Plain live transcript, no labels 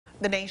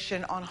The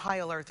nation on high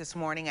alert this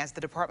morning as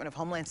the Department of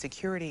Homeland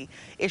Security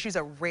issues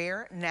a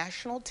rare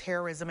national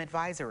terrorism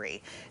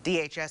advisory.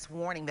 DHS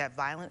warning that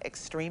violent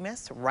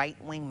extremists,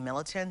 right-wing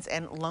militants,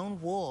 and lone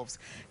wolves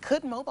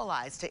could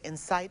mobilize to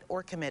incite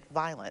or commit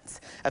violence.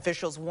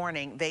 Officials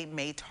warning they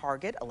may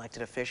target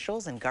elected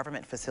officials and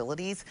government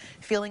facilities,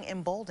 feeling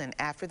emboldened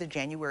after the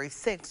January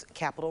 6th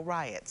Capitol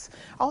riots.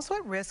 Also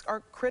at risk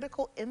are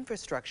critical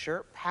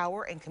infrastructure,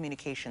 power, and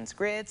communications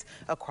grids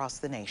across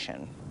the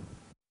nation.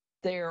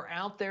 They're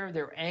out there,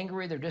 they're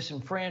angry, they're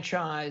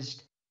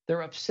disenfranchised,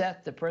 they're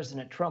upset that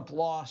President Trump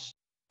lost.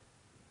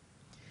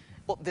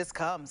 Well, this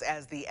comes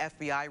as the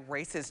FBI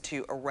races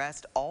to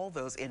arrest all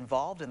those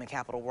involved in the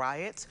Capitol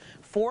riots.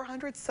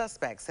 400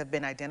 suspects have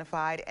been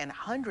identified and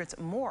hundreds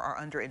more are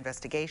under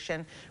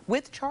investigation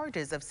with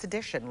charges of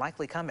sedition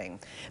likely coming.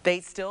 They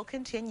still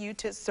continue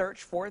to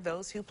search for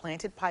those who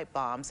planted pipe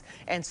bombs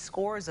and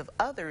scores of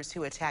others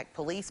who attacked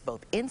police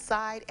both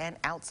inside and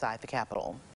outside the Capitol.